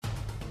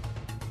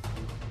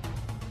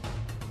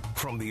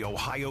From the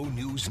Ohio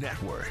News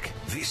Network,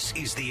 this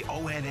is the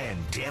ONN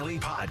Daily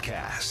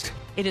Podcast.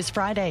 It is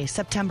Friday,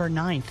 September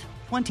 9th,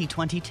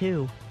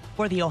 2022.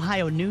 For the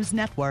Ohio News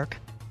Network,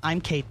 I'm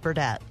Kate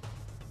Burdett.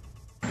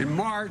 In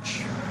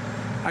March,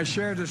 I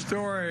shared the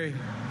story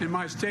in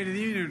my State of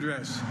the Union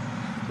address,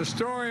 the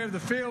story of the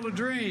Field of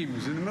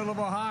Dreams in the middle of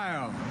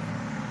Ohio,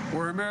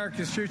 where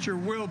America's future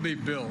will be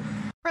built.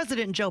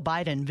 President Joe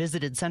Biden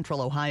visited Central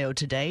Ohio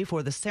today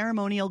for the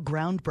ceremonial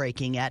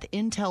groundbreaking at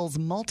Intel's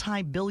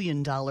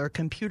multi-billion-dollar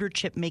computer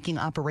chip-making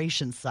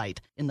operations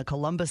site in the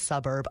Columbus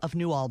suburb of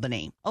New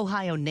Albany.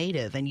 Ohio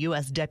native and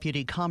U.S.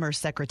 Deputy Commerce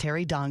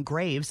Secretary Don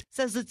Graves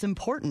says it's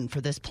important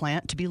for this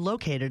plant to be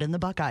located in the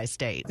Buckeye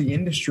State. The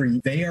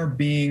industry, they are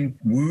being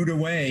wooed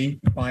away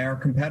by our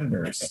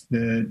competitors.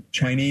 The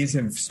Chinese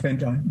have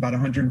spent about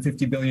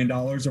 $150 billion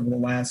over the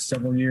last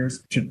several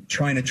years to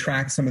try and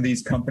attract some of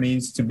these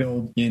companies to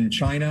build in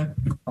China.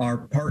 Our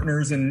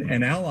partners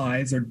and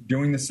allies are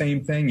doing the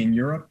same thing in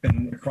Europe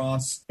and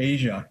across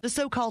Asia. The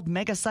so-called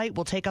mega site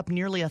will take up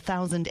nearly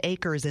 1,000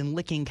 acres in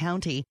Licking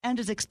County and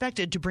is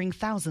expected to bring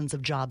thousands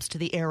of jobs to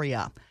the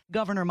area.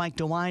 Governor Mike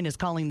DeWine is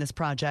calling this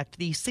project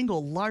the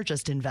single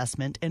largest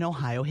investment in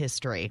Ohio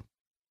history.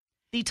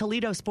 The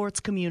Toledo sports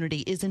community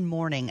is in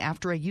mourning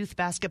after a youth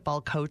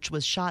basketball coach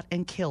was shot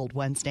and killed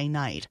Wednesday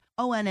night.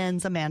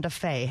 ONN's Amanda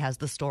Fay has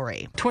the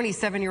story.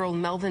 27-year-old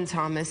Melvin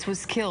Thomas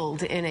was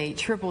killed in a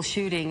triple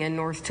shooting in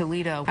North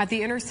Toledo at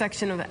the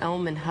intersection of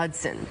Elm and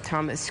Hudson.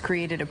 Thomas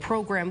created a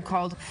program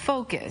called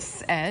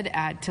Focus Ed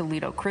at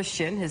Toledo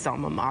Christian, his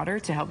alma mater,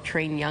 to help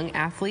train young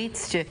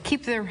athletes to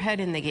keep their head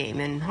in the game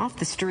and off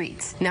the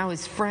streets. Now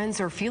his friends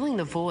are feeling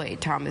the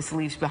void Thomas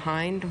leaves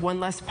behind,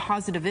 one less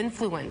positive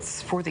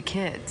influence for the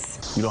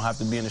kids. You don't have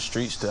to be in the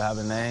streets to have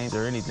a name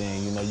or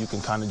anything. You know, you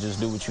can kind of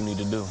just do what you need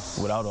to do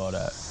without all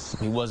that.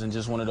 He wasn't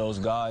just one of those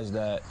guys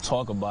that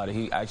talk about it.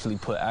 He actually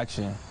put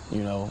action,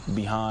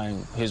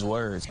 behind his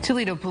words.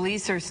 Toledo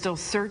police are still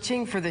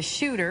searching for the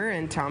shooter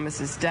in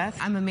Thomas's death.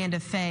 I'm Amanda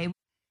Fay.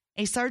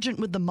 A sergeant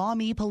with the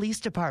Maumee Police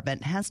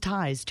Department has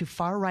ties to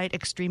far-right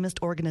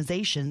extremist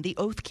organization, the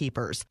Oath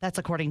Keepers. That's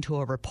according to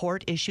a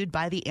report issued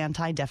by the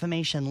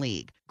Anti-Defamation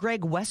League.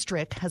 Greg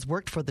Westrick has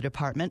worked for the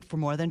department for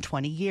more than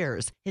 20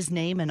 years. His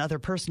name and other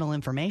personal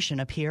information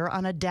appear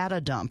on a data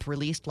dump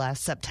released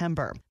last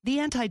September. The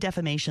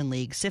Anti-Defamation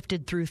League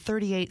sifted through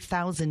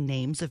 38,000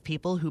 names of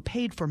people who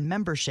paid for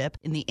membership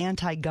in the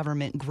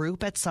anti-government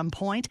group at some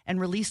point and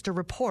released a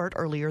report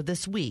earlier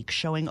this week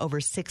showing over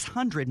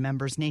 600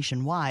 members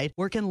nationwide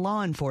work in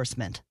law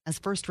enforcement, as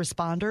first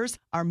responders,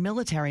 are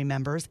military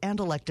members, and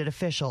elected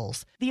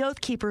officials. The Oath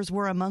Keepers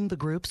were among the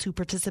groups who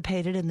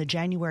participated in the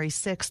January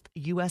 6th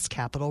U.S.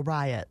 Capitol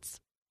riots.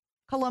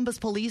 Columbus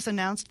police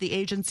announced the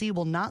agency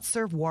will not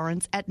serve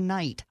warrants at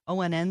night.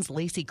 ONN's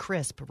Lacey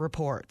Crisp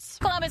reports.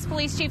 Columbus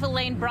Police Chief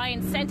Elaine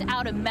Bryan sent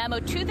out a memo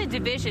to the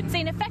division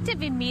saying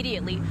effective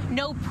immediately,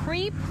 no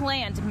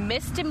pre-planned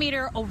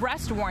misdemeanor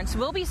arrest warrants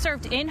will be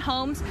served in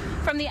homes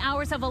from the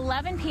hours of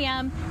 11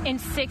 p.m. and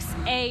 6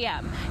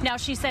 a.m. Now,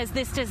 she says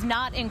this does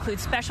not include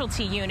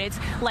specialty units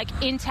like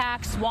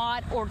INTAC,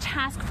 SWAT, or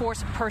task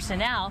force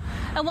personnel.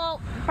 And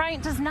while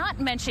Bryant does not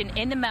mention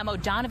in the memo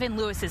Donovan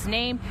Lewis's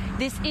name,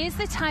 this is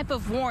the type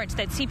of warrant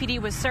that CPD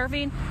was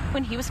serving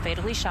when he was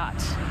fatally shot.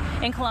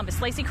 In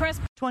Columbus, Lacey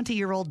Crisp.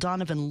 20-year-old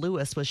Donovan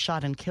Lewis was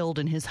shot and killed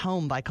in his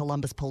home by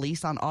Columbus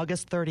police on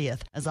August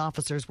 30th as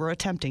officers were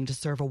attempting to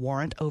serve a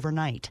warrant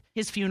overnight.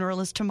 His funeral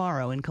is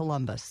tomorrow in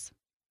Columbus.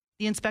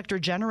 The Inspector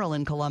General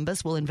in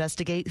Columbus will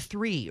investigate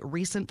 3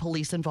 recent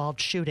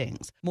police-involved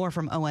shootings. More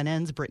from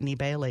ONN's Brittany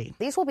Bailey.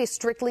 These will be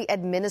strictly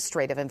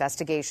administrative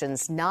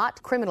investigations,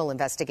 not criminal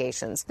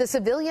investigations. The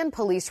Civilian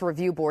Police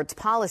Review Board's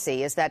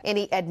policy is that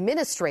any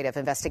administrative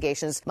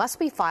investigations must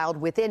be filed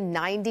within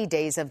 90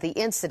 days of the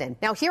incident.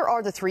 Now, here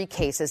are the 3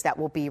 cases that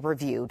will be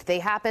reviewed. They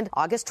happened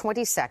August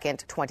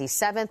 22nd,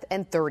 27th,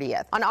 and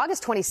 30th. On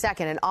August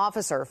 22nd, an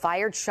officer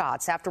fired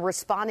shots after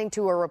responding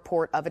to a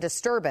report of a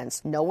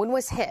disturbance. No one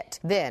was hit.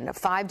 Then,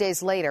 5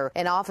 days later,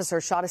 an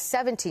officer shot a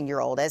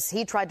 17-year-old as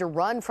he tried to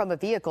run from a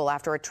vehicle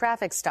after a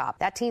traffic stop.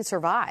 That teen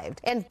survived.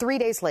 And 3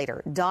 days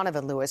later,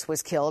 Donovan Lewis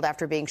was killed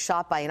after being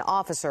shot by an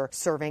officer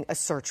serving a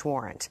search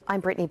warrant. I'm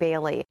Brittany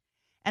Bailey.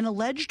 An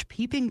alleged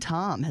peeping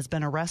Tom has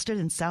been arrested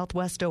in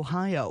Southwest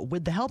Ohio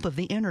with the help of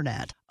the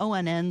internet.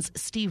 ONN's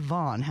Steve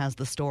Vaughn has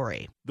the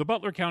story. The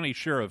Butler County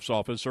Sheriff's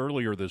Office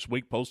earlier this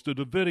week posted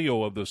a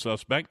video of the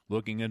suspect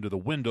looking into the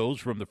windows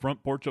from the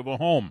front porch of a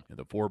home in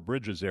the Four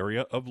Bridges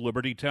area of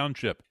Liberty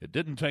Township. It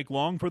didn't take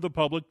long for the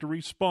public to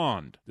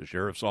respond. The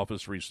Sheriff's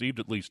Office received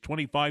at least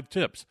 25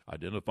 tips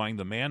identifying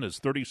the man as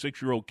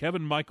 36-year-old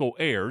Kevin Michael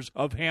Ayers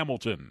of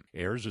Hamilton.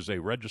 Ayers is a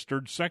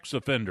registered sex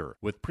offender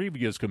with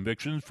previous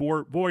convictions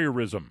for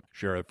voyeurism.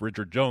 Sheriff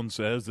Richard Jones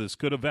says this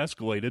could have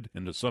escalated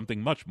into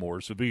something much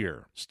more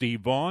severe. Steve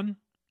Vaughn,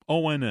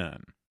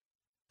 ONN.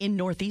 In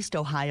Northeast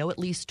Ohio, at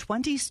least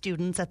 20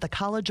 students at the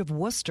College of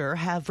Worcester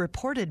have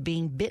reported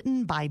being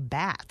bitten by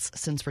bats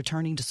since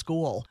returning to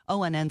school.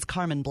 ONN's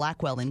Carmen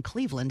Blackwell in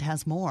Cleveland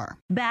has more.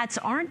 Bats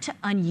aren't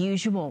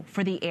unusual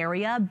for the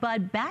area,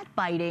 but bat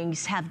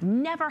bitings have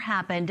never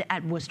happened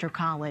at Worcester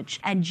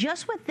College. And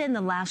just within the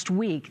last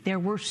week, there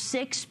were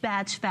 6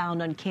 bats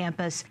found on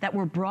campus that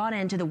were brought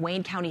into the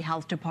Wayne County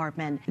Health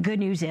Department. The good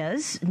news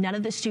is none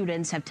of the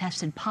students have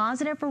tested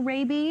positive for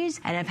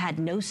rabies and have had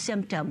no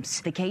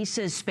symptoms. The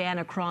cases span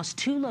across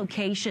 2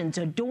 locations,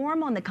 a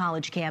dorm on the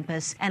college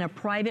campus and a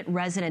private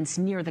residence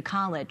near the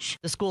college.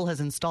 The school has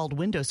installed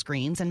window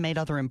screens and made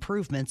other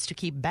improvements to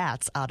keep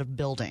bats out of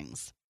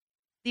buildings.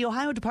 The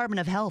Ohio Department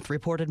of Health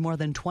reported more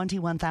than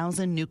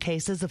 21,000 new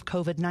cases of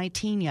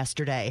COVID-19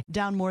 yesterday,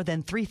 down more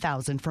than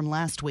 3,000 from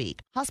last week.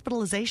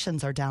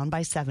 Hospitalizations are down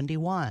by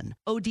 71.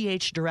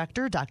 ODH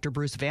Director Dr.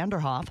 Bruce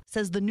Vanderhoff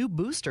says the new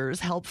boosters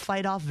help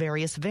fight off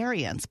various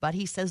variants, but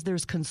he says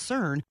there's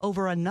concern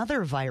over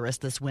another virus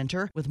this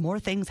winter, with more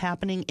things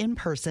happening in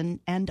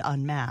person and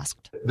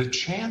unmasked. The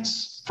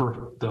chance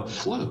for the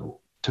flu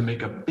to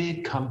make a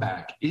big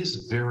comeback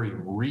is very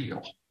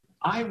real.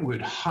 I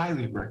would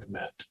highly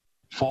recommend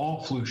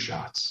fall flu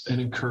shots and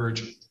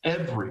encourage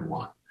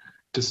everyone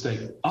to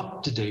stay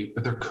up to date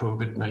with their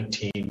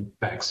COVID-19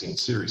 vaccine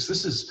series.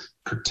 This is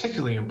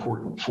particularly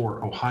important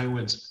for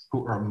Ohioans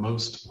who are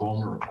most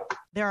vulnerable.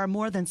 There are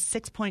more than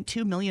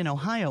 6.2 million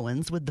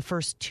Ohioans with the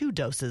first 2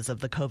 doses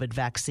of the COVID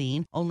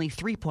vaccine. Only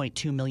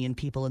 3.2 million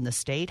people in the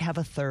state have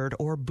a third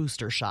or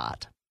booster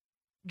shot.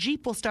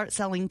 Jeep will start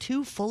selling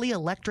 2 fully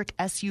electric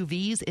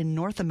SUVs in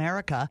North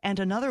America and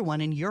another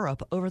one in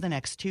Europe over the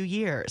next 2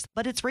 years.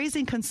 But it's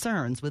raising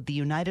concerns with the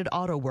United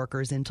Auto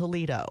Workers in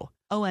Toledo.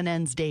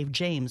 ONN's Dave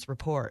James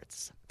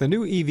reports. The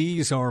new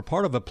EVs are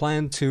part of a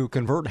plan to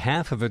convert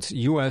half of its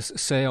U.S.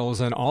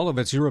 sales and all of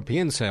its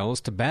European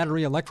sales to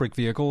battery electric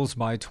vehicles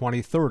by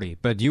 2030.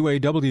 But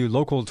UAW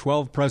Local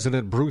 12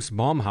 President Bruce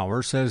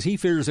Baumhauer says he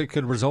fears it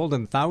could result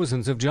in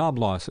thousands of job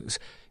losses.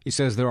 He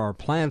says there are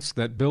plants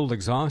that build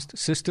exhaust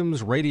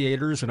systems,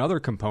 radiators, and other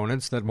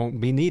components that won't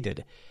be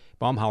needed.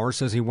 Baumhauer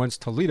says he wants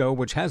Toledo,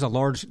 which has a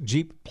large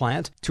Jeep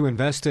plant, to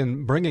invest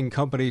in bringing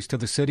companies to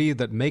the city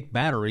that make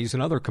batteries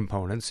and other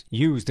components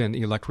used in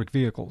electric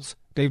vehicles.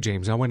 Dave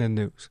James, ONN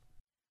News.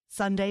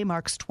 Sunday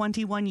marks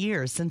 21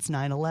 years since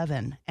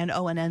 9/11, and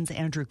ONN's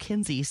Andrew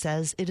Kinsey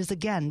says it is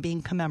again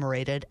being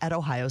commemorated at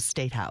Ohio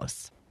State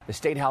House. The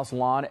State House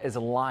lawn is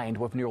lined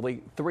with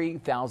nearly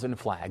 3,000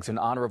 flags in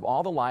honor of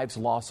all the lives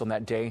lost on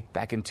that day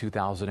back in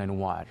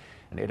 2001.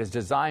 And it is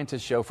designed to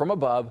show from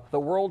above the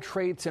World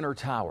Trade Center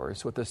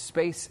towers with a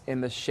space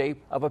in the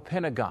shape of a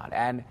pentagon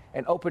and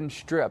an open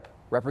strip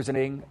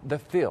representing the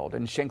field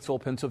in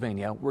Shanksville,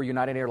 Pennsylvania, where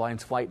United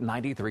Airlines Flight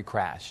 93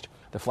 crashed.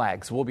 The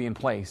flags will be in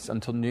place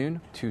until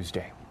noon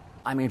Tuesday.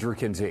 I'm Andrew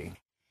Kinsey.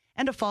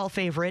 And a fall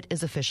favorite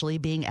is officially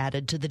being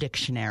added to the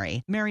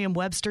dictionary.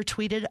 Merriam-Webster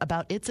tweeted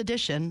about its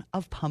addition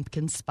of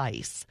pumpkin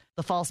spice.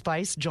 The fall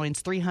spice joins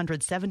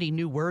 370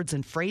 new words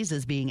and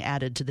phrases being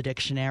added to the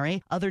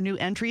dictionary. Other new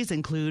entries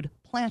include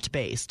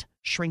plant-based,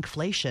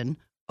 shrinkflation,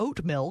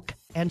 oat milk,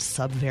 and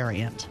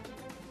subvariant.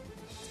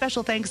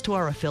 Special thanks to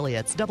our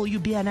affiliates,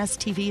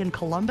 WBNS-TV in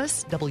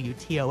Columbus,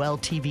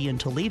 WTOL-TV in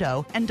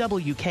Toledo, and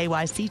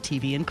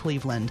WKYC-TV in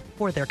Cleveland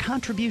for their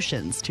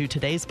contributions to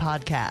today's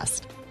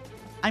podcast.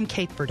 I'm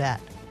Kate Burdett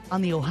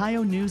on the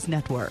Ohio News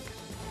Network.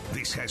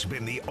 This has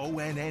been the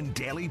ONN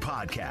Daily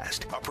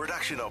Podcast, a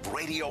production of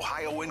Radio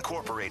Ohio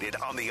Incorporated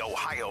on the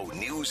Ohio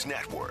News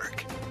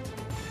Network.